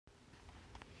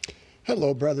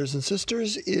Hello, brothers and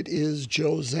sisters. It is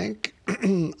Joe Zenk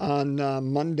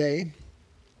on Monday,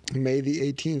 May the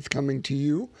 18th, coming to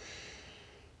you.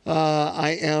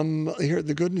 I am, here,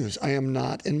 the good news, I am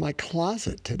not in my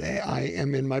closet today. I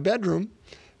am in my bedroom,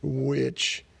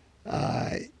 which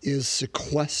is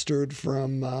sequestered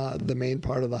from the main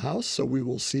part of the house, so we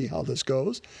will see how this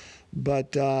goes.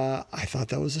 But I thought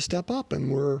that was a step up,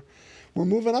 and we're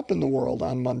moving up in the world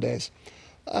on Mondays.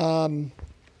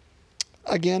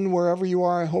 Again, wherever you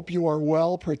are, I hope you are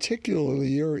well,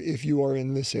 particularly if you are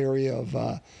in this area of,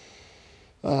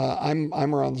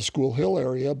 I'm around the School Hill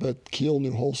area, but Kiel,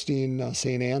 New Holstein,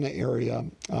 St. Anna area,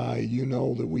 you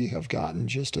know that we have gotten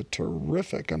just a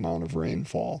terrific amount of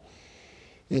rainfall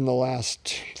in the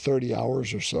last 30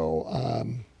 hours or so.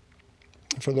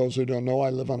 For those who don't know,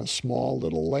 I live on a small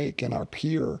little lake, and our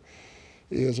pier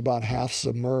is about half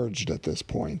submerged at this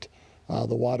point.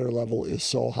 The water level is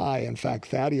so high. In fact,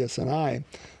 Thaddeus and I,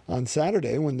 on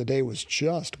Saturday, when the day was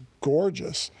just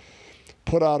gorgeous,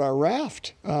 put out our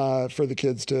raft for the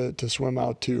kids to swim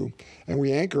out to. And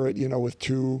we anchor it, with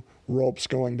two ropes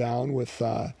going down with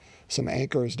some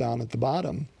anchors down at the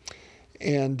bottom.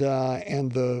 And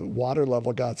the water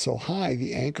level got so high,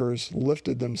 the anchors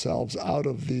lifted themselves out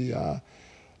of the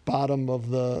bottom of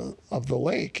the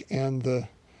lake, and the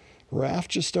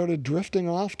raft just started drifting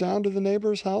off down to the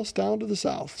neighbor's house down to the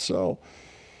south. So,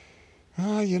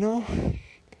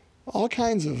 all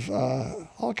kinds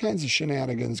of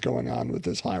shenanigans going on with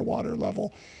this high water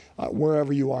level.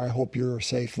 Wherever you are, I hope you're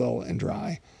safe though and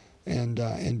dry,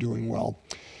 and doing well.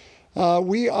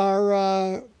 We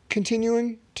are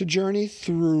continuing to journey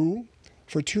through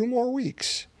for 2 more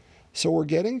weeks. So we're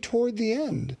getting toward the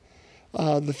end,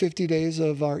 the 50 days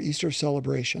of our Easter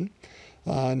celebration.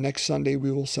 Next Sunday,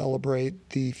 we will celebrate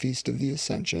the Feast of the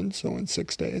Ascension, so in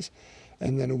 6 days.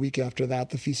 And then a week after that,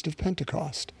 the Feast of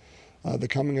Pentecost, the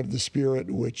coming of the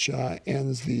Spirit, which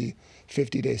ends the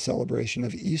 50-day celebration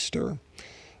of Easter.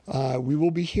 We will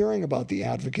be hearing about the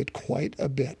Advocate quite a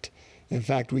bit. In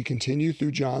fact, we continue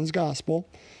through John's Gospel,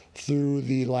 through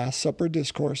the Last Supper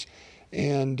discourse,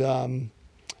 and I'm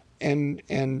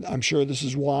sure this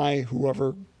is why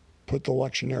whoever put the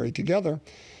lectionary together,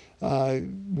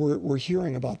 we're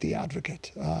hearing about the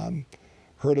Advocate.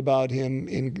 Heard about him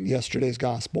in yesterday's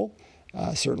gospel,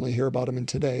 certainly hear about him in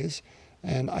today's,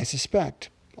 and I suspect,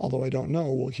 although I don't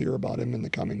know, we'll hear about him in the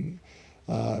coming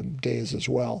days as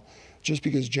well. Just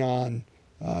because John's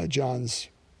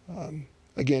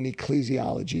again,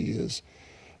 ecclesiology is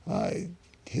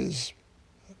his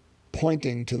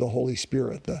pointing to the Holy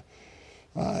Spirit, the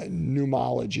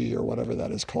pneumology or whatever that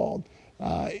is called,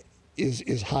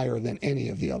 is higher than any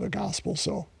of the other gospels.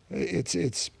 So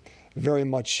it's very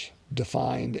much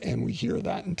defined, and we hear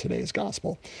that in today's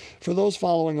gospel. For those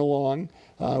following along,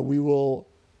 we will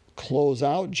close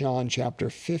out John chapter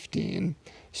 15.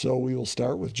 So we will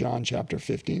start with John chapter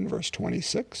 15, verse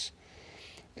 26.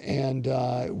 And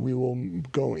we will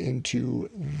go into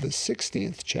the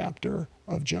 16th chapter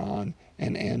of John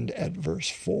and end at verse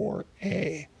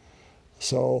 4a.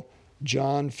 So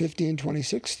John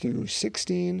 15:26 through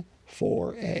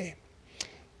 16:4a.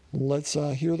 Let's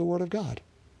hear the word of God.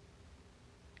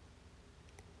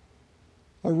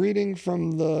 A reading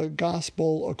from the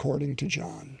Gospel according to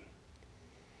John.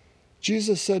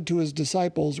 Jesus said to his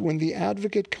disciples, "When the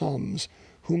Advocate comes,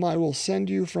 whom I will send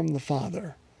you from the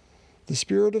Father, the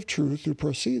Spirit of truth who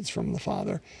proceeds from the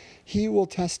Father, he will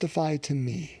testify to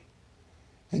me.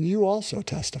 And you also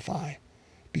testify,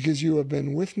 because you have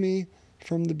been with me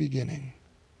from the beginning.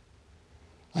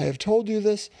 I have told you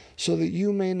this so that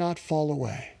you may not fall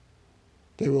away.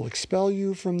 They will expel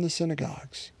you from the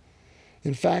synagogues.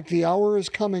 In fact, the hour is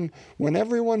coming when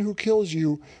everyone who kills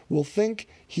you will think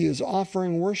he is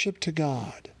offering worship to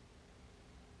God.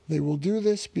 They will do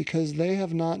this because they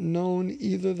have not known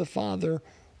either the Father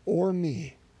or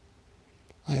me.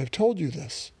 I have told you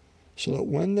this so that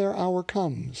when their hour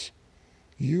comes,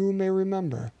 you may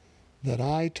remember that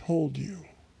I told you."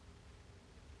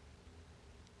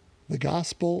 The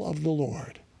Gospel of the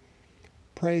Lord.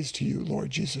 Praise to you, Lord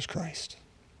Jesus Christ.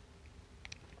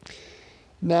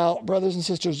 Now, brothers and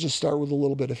sisters, just start with a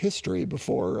little bit of history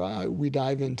before we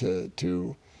dive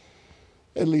into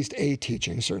at least a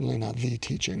teaching, certainly not the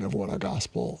teaching of what our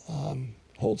gospel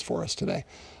holds for us today.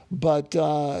 But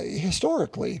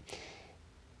historically,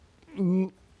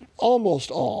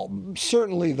 almost all,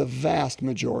 certainly the vast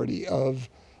majority of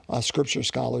Scripture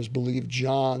scholars believe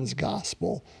John's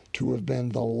gospel to have been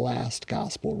the last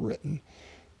gospel written.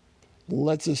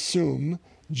 Let's assume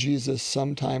Jesus,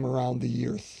 sometime around the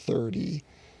year 30,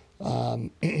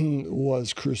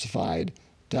 was crucified,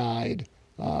 died,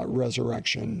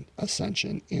 resurrection,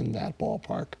 ascension, in that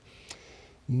ballpark.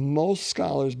 Most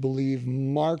scholars believe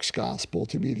Mark's gospel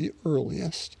to be the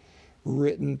earliest,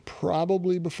 written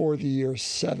probably before the year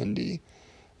 70,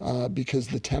 because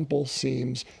the temple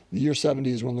seems, the year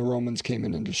 70 is when the Romans came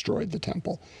in and destroyed the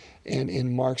temple. And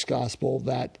in Mark's gospel,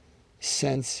 that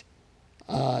sense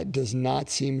does not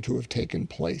seem to have taken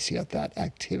place yet, that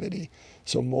activity.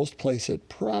 So most place it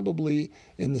probably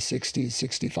in the 60s,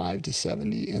 65 to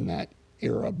 70, in that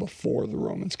era before the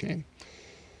Romans came.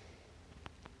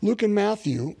 Luke and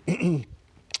Matthew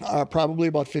are probably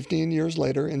about 15 years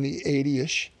later, in the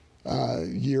 80-ish,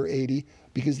 year 80,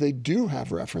 because they do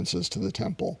have references to the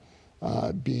temple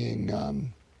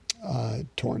being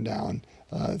torn down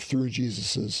through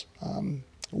Jesus's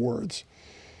words.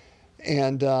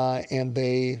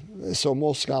 So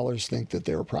most scholars think that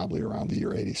they were probably around the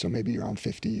year 80, so maybe around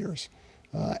 50 years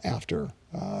after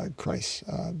Christ's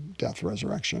death,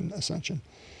 resurrection, ascension.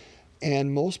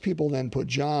 And most people then put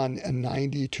John at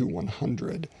 90 to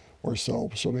 100 or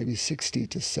so maybe 60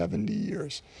 to 70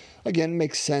 years. Again,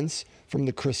 makes sense from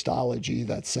the Christology,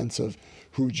 that sense of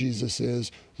who Jesus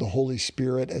is, the Holy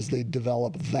Spirit, as they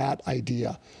develop that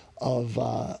idea of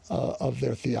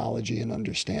their theology and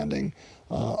understanding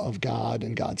of God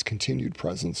and God's continued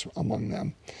presence among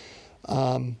them.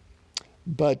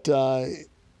 But the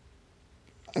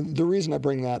reason I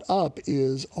bring that up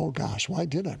is, oh gosh, why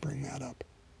did I bring that up?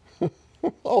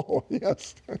 Oh,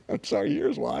 yes. I'm sorry.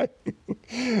 Here's why.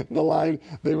 The line,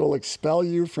 they will expel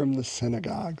you from the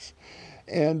synagogues.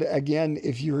 And again,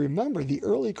 if you remember, the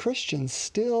early Christians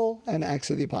still, and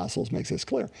Acts of the Apostles makes this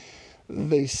clear,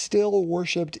 they still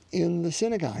worshiped in the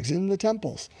synagogues, in the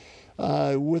temples,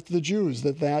 with the Jews,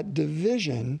 that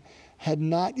division had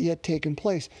not yet taken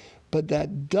place. But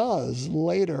that does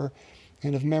later,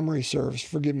 and if memory serves,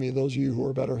 forgive me, those of you who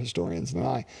are better historians than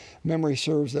I, memory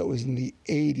serves that was in the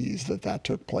 80s that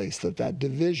took place, that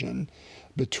division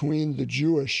between the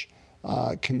Jewish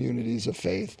communities of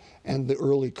faith and the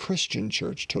early Christian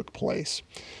church took place.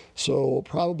 So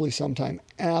probably sometime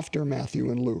after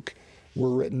Matthew and Luke were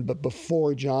written, but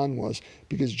before John was,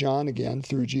 because John, again,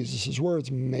 through Jesus' words,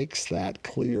 makes that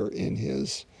clear in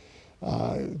his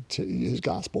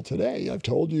gospel today. I've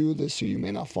told you this so you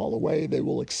may not fall away. They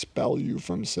will expel you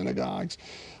from synagogues,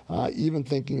 even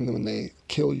thinking that when they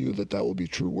kill you that will be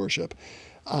true worship.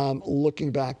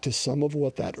 Looking back to some of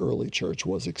what that early church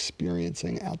was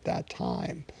experiencing at that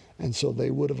time. And so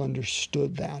they would have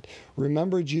understood that.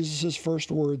 Remember, Jesus'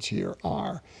 first words here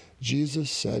are, Jesus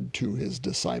said to his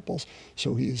disciples.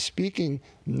 So he is speaking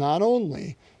not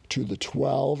only to the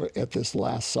 12 at this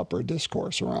Last Supper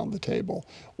discourse around the table,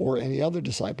 or any other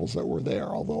disciples that were there,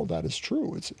 although that is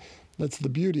true. That's the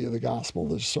beauty of the gospel.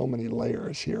 There's so many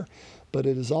layers here. But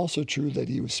it is also true that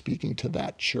he was speaking to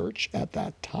that church at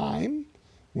that time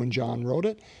when John wrote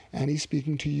it, and he's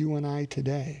speaking to you and I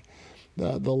today.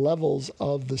 The levels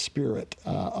of the Spirit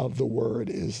of the Word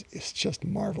is just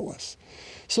marvelous.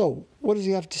 So what does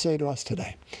he have to say to us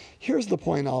today? Here's the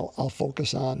point I'll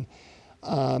focus on.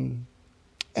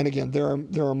 And again,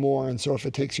 there are more, and so if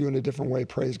it takes you in a different way,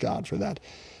 praise God for that.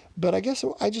 But I guess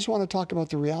I just want to talk about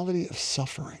the reality of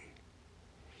suffering.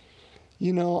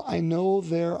 You know, I know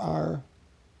there are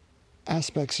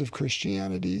aspects of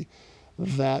Christianity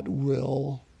that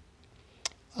will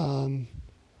kind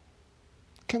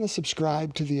of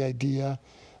subscribe to the idea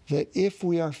that if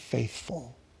we are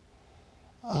faithful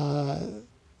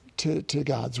to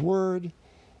God's Word,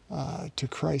 to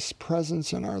Christ's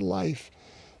presence in our life,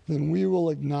 then we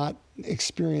will not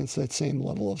experience that same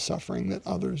level of suffering that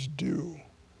others do.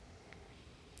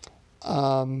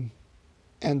 And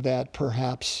that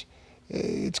perhaps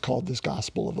it's called this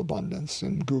gospel of abundance,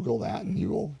 and Google that and you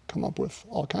will come up with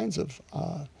all kinds of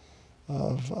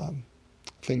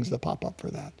things that pop up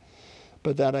for that.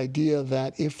 But that idea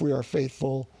that if we are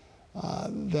faithful,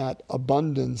 that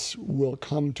abundance will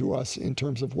come to us in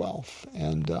terms of wealth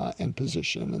and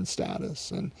position and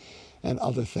status and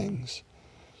other things.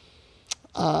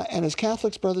 And as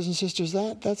Catholics, brothers and sisters,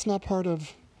 that's not part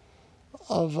of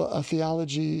a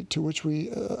theology to which we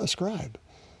ascribe.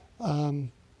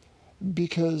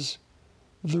 Because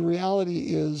the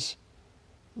reality is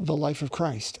the life of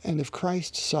Christ. And if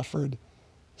Christ suffered,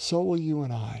 so will you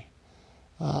and I.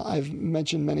 I've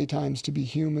mentioned many times, to be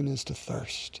human is to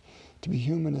thirst. To be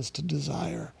human is to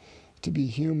desire. To be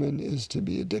human is to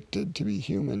be addicted. To be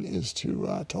human is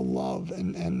to love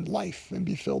and life and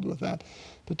be filled with that.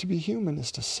 But to be human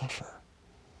is to suffer.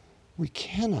 We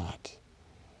cannot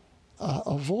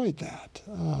avoid that.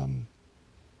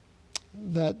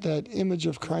 That image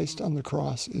of Christ on the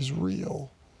cross is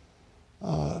real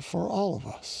for all of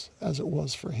us, as it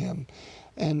was for him.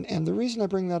 And the reason I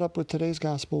bring that up with today's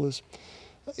gospel is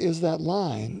is that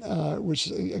line, which,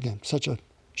 again, such a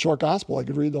short gospel. I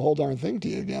could read the whole darn thing to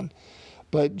you again.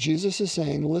 But Jesus is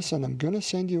saying, listen, I'm going to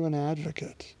send you an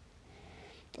advocate.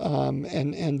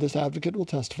 And this advocate will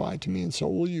testify to me, and so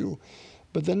will you.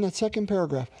 But then that second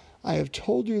paragraph, I have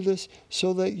told you this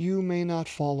so that you may not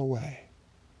fall away.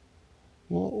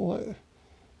 Well,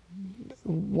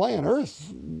 why on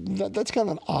earth? That's kind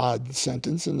of an odd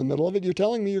sentence in the middle of it. You're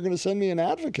telling me you're going to send me an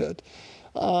advocate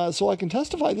so I can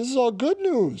testify. This is all good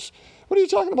news. What are you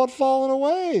talking about falling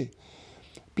away?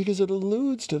 Because it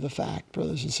alludes to the fact,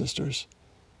 brothers and sisters,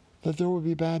 that there will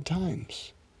be bad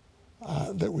times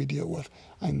that we deal with.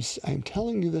 I'm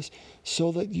telling you this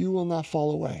so that you will not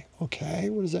fall away. Okay,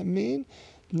 what does that mean?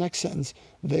 Next sentence,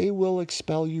 they will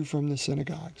expel you from the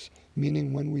synagogues,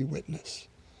 meaning when we witness.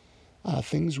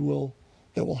 Things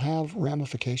that will have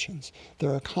ramifications.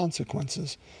 There are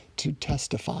consequences to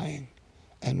testifying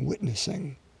and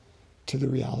witnessing to the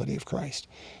reality of Christ.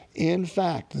 In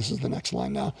fact, this is the next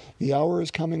line now, the hour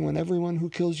is coming when everyone who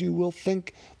kills you will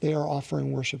think they are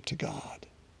offering worship to God.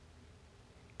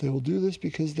 They will do this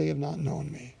because they have not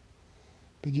known me,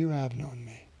 but you have known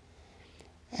me.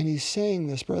 And he's saying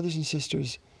this, brothers and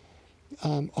sisters,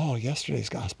 yesterday's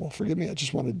gospel. Forgive me, I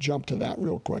just want to jump to that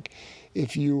real quick.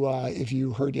 If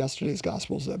you heard yesterday's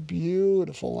gospel, it's a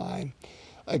beautiful line.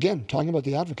 Again, talking about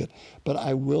the advocate. But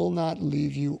I will not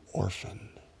leave you orphan,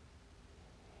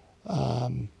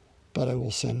 but I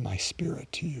will send my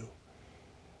Spirit to you.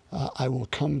 I will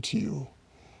come to you.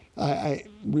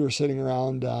 We were sitting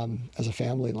around as a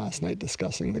family last night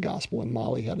discussing the gospel, and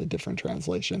Molly had a different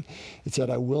translation. It said,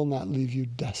 I will not leave you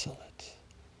desolate,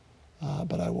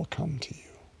 but I will come to you.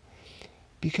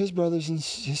 Because, brothers and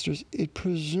sisters, it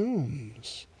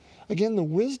presumes, again, the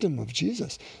wisdom of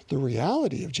Jesus, the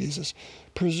reality of Jesus,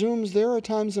 presumes there are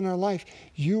times in our life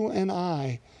you and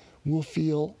I will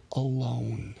feel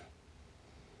alone.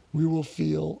 We will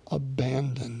feel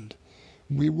abandoned.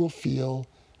 We will feel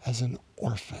as an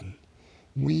orphan.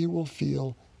 We will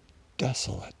feel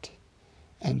desolate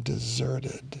and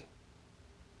deserted.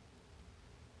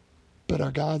 But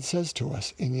our God says to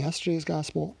us in yesterday's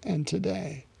gospel and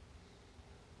today,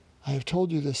 I have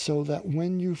told you this so that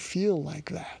when you feel like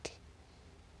that,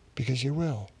 because you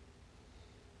will,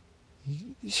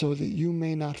 so that you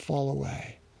may not fall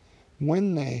away,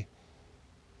 when they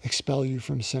expel you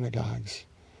from synagogues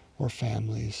or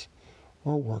families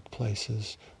or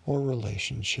workplaces or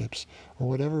relationships or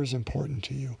whatever is important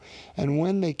to you, and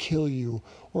when they kill you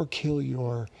or kill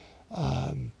your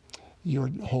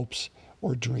hopes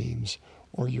or dreams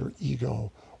or your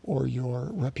ego or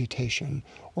your reputation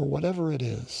or whatever it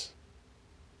is.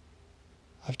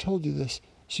 I've told you this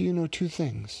so you know two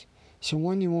things. So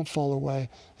one, you won't fall away,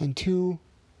 and two,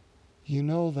 you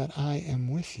know that I am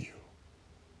with you.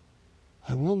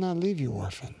 I will not leave you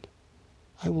orphaned.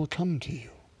 I will come to you.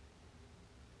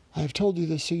 I have told you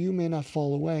this so you may not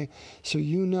fall away, so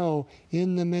you know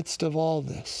in the midst of all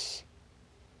this,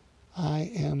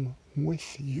 I am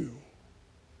with you.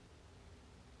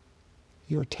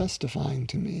 Your testifying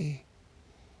to me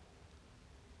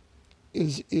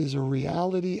is a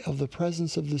reality of the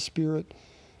presence of the Spirit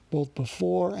both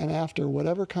before and after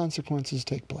whatever consequences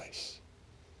take place.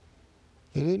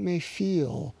 That it may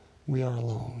feel we are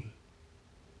alone,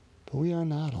 but we are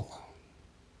not alone.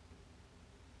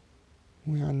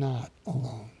 We are not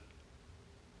alone.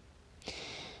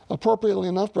 Appropriately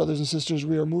enough, brothers and sisters,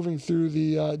 we are moving through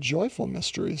the joyful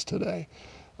mysteries today.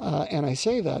 And I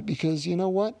say that because, you know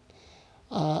what?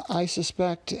 I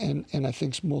suspect, and I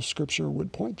think most scripture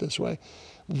would point this way,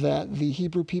 that the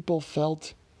Hebrew people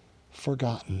felt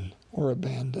forgotten or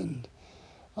abandoned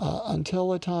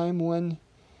until a time when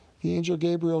the angel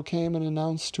Gabriel came and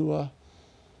announced to a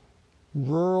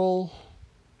rural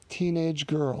teenage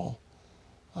girl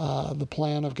the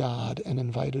plan of God and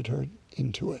invited her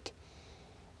into it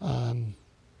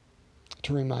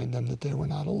to remind them that they were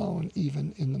not alone,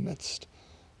 even in the midst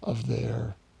of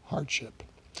their hardship.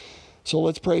 So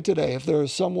let's pray today. If there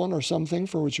is someone or something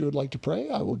for which you would like to pray,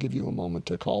 I will give you a moment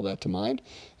to call that to mind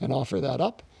and offer that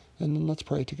up, and then let's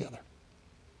pray together.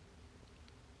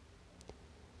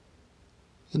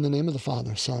 In the name of the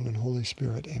Father, Son, and Holy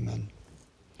Spirit, amen.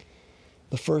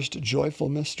 The first joyful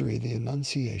mystery, the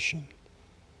Annunciation.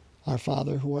 Our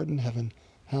Father, who art in heaven,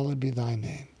 hallowed be thy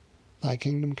name. Thy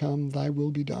kingdom come, thy will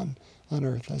be done, on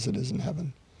earth as it is in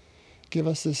heaven. Give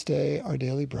us this day our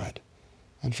daily bread,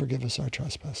 and forgive us our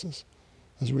trespasses,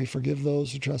 as we forgive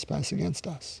those who trespass against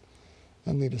us.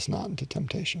 And lead us not into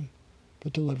temptation,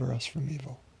 but deliver us from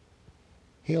evil.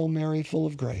 Hail Mary, full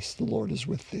of grace, the Lord is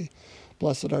with thee.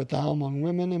 Blessed art thou among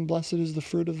women, and blessed is the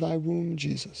fruit of thy womb,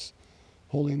 Jesus.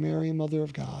 Holy Mary, Mother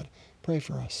of God, pray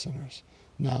for us sinners,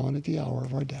 now and at the hour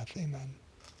of our death. Amen.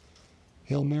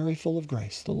 Hail Mary, full of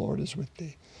grace, the Lord is with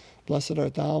thee. Blessed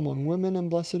art thou among women, and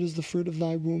blessed is the fruit of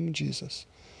thy womb, Jesus.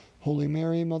 Holy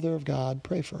Mary, Mother of God,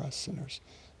 pray for us sinners,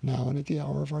 now and at the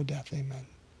hour of our death. Amen.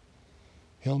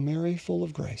 Hail Mary, full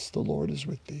of grace, the Lord is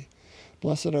with thee.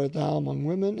 Blessed art thou among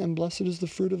women, and blessed is the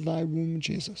fruit of thy womb,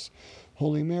 Jesus.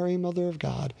 Holy Mary, Mother of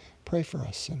God, pray for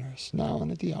us sinners, now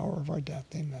and at the hour of our death.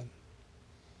 Amen.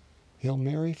 Hail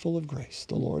Mary, full of grace,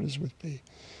 the Lord is with thee.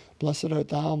 Blessed art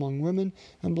thou among women,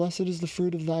 and blessed is the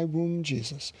fruit of thy womb,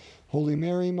 Jesus. Holy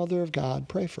Mary, Mother of God,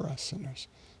 pray for us sinners,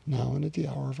 now and at the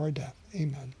hour of our death.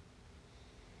 Amen.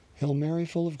 Hail Mary,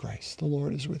 full of grace, the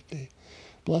Lord is with thee.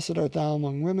 Blessed art thou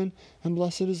among women, and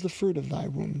blessed is the fruit of thy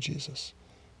womb, Jesus.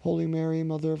 Holy Mary,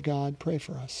 Mother of God, pray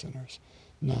for us sinners,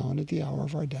 now and at the hour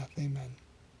of our death. Amen.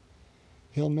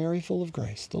 Hail Mary, full of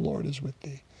grace, the Lord is with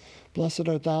thee. Blessed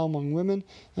art thou among women,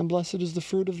 and blessed is the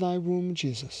fruit of thy womb,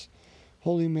 Jesus.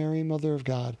 Holy Mary, Mother of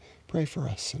God, pray for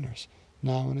us sinners,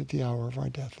 now and at the hour of our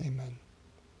death. Amen.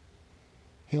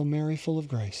 Hail Mary, full of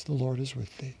grace, the Lord is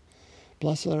with thee.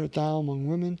 Blessed art thou among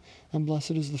women, and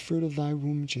blessed is the fruit of thy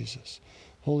womb, Jesus.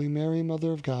 Holy Mary,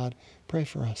 Mother of God, pray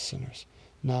for us sinners,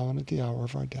 now and at the hour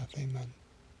of our death. Amen.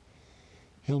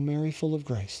 Hail Mary, full of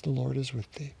grace, the Lord is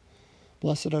with thee.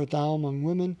 Blessed art thou among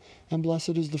women, and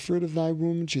blessed is the fruit of thy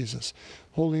womb, Jesus.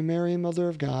 Holy Mary, Mother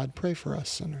of God, pray for us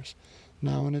sinners,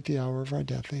 now and at the hour of our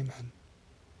death. Amen.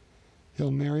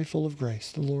 Hail Mary, full of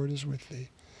grace, the Lord is with thee.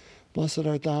 Blessed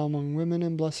art thou among women,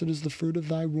 and blessed is the fruit of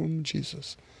thy womb,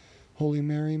 Jesus. Holy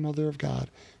Mary, Mother of God,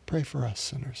 pray for us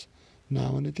sinners,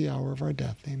 now and at the hour of our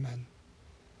death. Amen.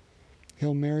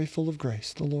 Hail Mary, full of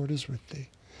grace, the Lord is with thee.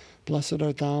 Blessed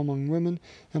art thou among women,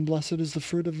 and blessed is the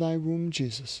fruit of thy womb,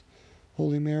 Jesus.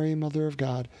 Holy Mary, Mother of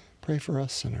God, pray for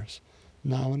us sinners,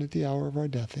 now and at the hour of our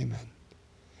death. Amen.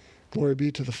 Glory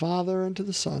be to the Father, and to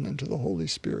the Son, and to the Holy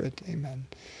Spirit. Amen.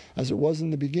 As it was in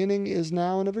the beginning, is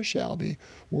now, and ever shall be,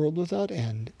 world without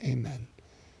end. Amen.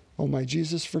 O my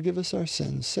Jesus, forgive us our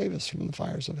sins, save us from the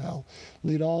fires of hell,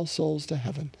 lead all souls to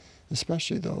heaven,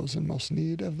 especially those in most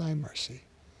need of thy mercy.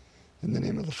 In the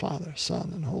name of the Father,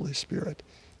 Son, and Holy Spirit.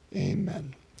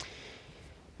 Amen.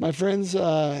 My friends,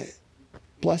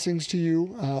 blessings to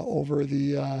you over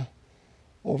the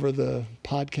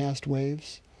podcast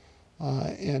waves,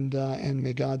 and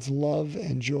may God's love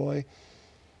and joy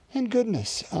and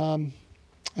goodness and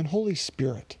Holy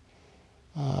Spirit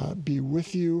be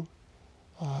with you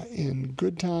in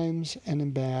good times and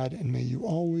in bad, and may you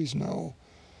always know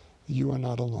you are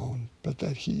not alone, but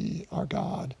that He, our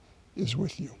God, is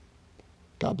with you.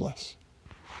 God bless.